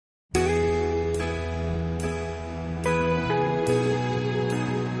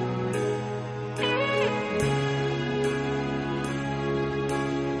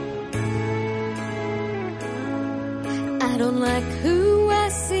don't like who I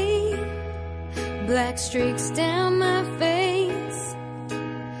see. Black streaks down my face,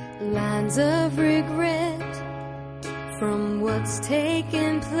 lines of regret from what's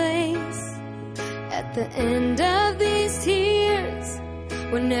taken place. At the end of these tears,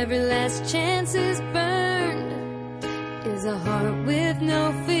 when every last chance is burned, is a heart with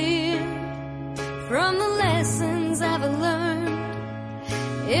no fear. From the lessons I've learned,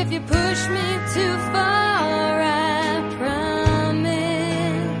 if you push me too far, I promise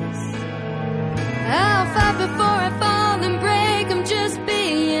I'll fight before I fall and break. I'm just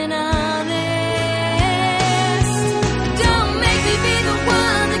being honest. Don't make me be the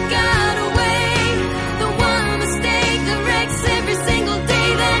one that got away, the one mistake that wrecks every single day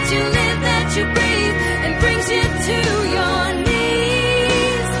that you live, that you breathe, and brings you to your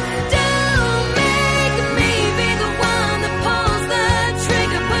knees. Don't make me be the one that pulls the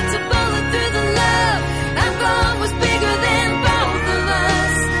trigger, puts a bullet through the love I thought was bigger than both of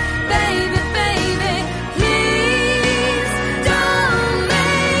us. Baby, baby, please don't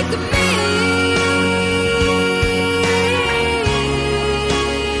make me.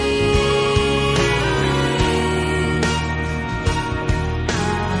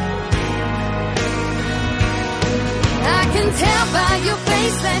 I can tell by your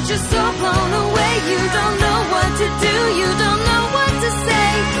face that you're so blown away. You don't know what to do, you don't know what to say.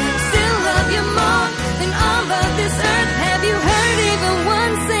 Still love you more than all of this earth. Have you heard even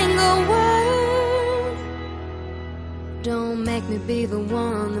one single word? Don't make me be the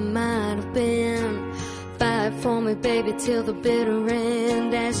one that might have been. Fight for me, baby, till the bitter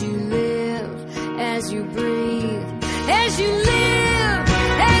end. As you live, as you breathe, as you live,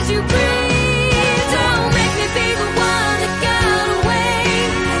 as you breathe. Don't make me be the one that got away,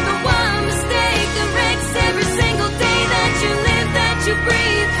 the one mistake that wrecks every single day that you live, that you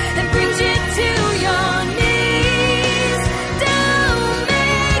breathe, and brings you to your knees. Don't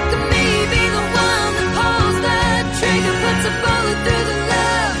make me be the one that pulls the trigger, puts a bullet through the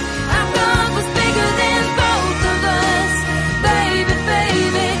love I thought was bigger than both of us. Baby,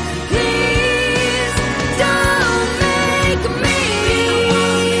 baby, please don't make me.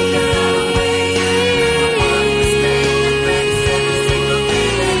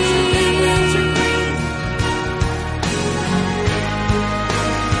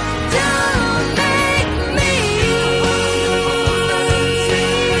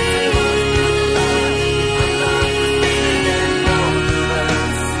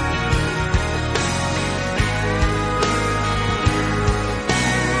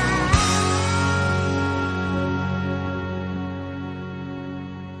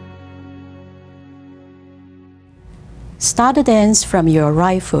 Start the dance from your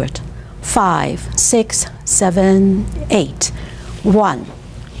right foot. 5, 6, 7, 8. 1,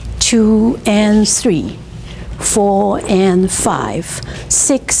 2 and 3, 4 and 5,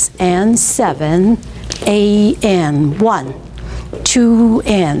 6 and 7, 8 and 1, 2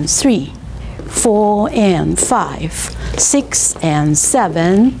 and 3, 4 and 5, 6 and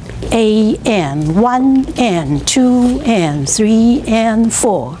 7, 8 and 1 and 2 and 3 and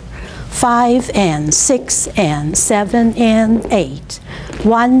 4. 5 and 6 and 7 and 8,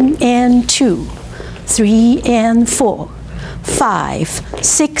 1 and 2, 3 and 4, 5,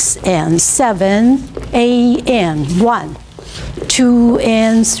 6 and 7, 8 and 1, 2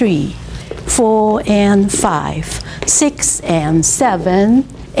 and 3, 4 and 5, 6 and 7,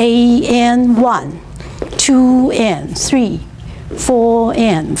 8 and 1, 2 and 3, 4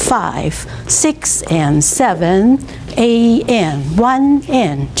 and 5, 6 and 7, 8 and 1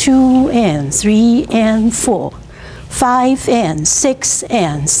 and 2 and 3 and 4, 5 and 6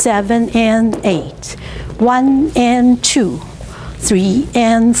 and 7 and 8, 1 and 2, 3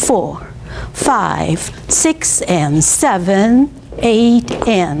 and 4, 5, 6 and 7, 8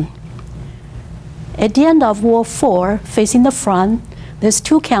 and. At the end of wall 4, facing the front, there's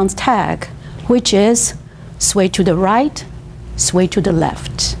 2 counts tag, which is sway to the right, sway to the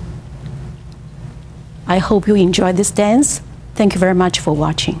left. I hope you enjoyed this dance. Thank you very much for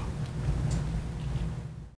watching.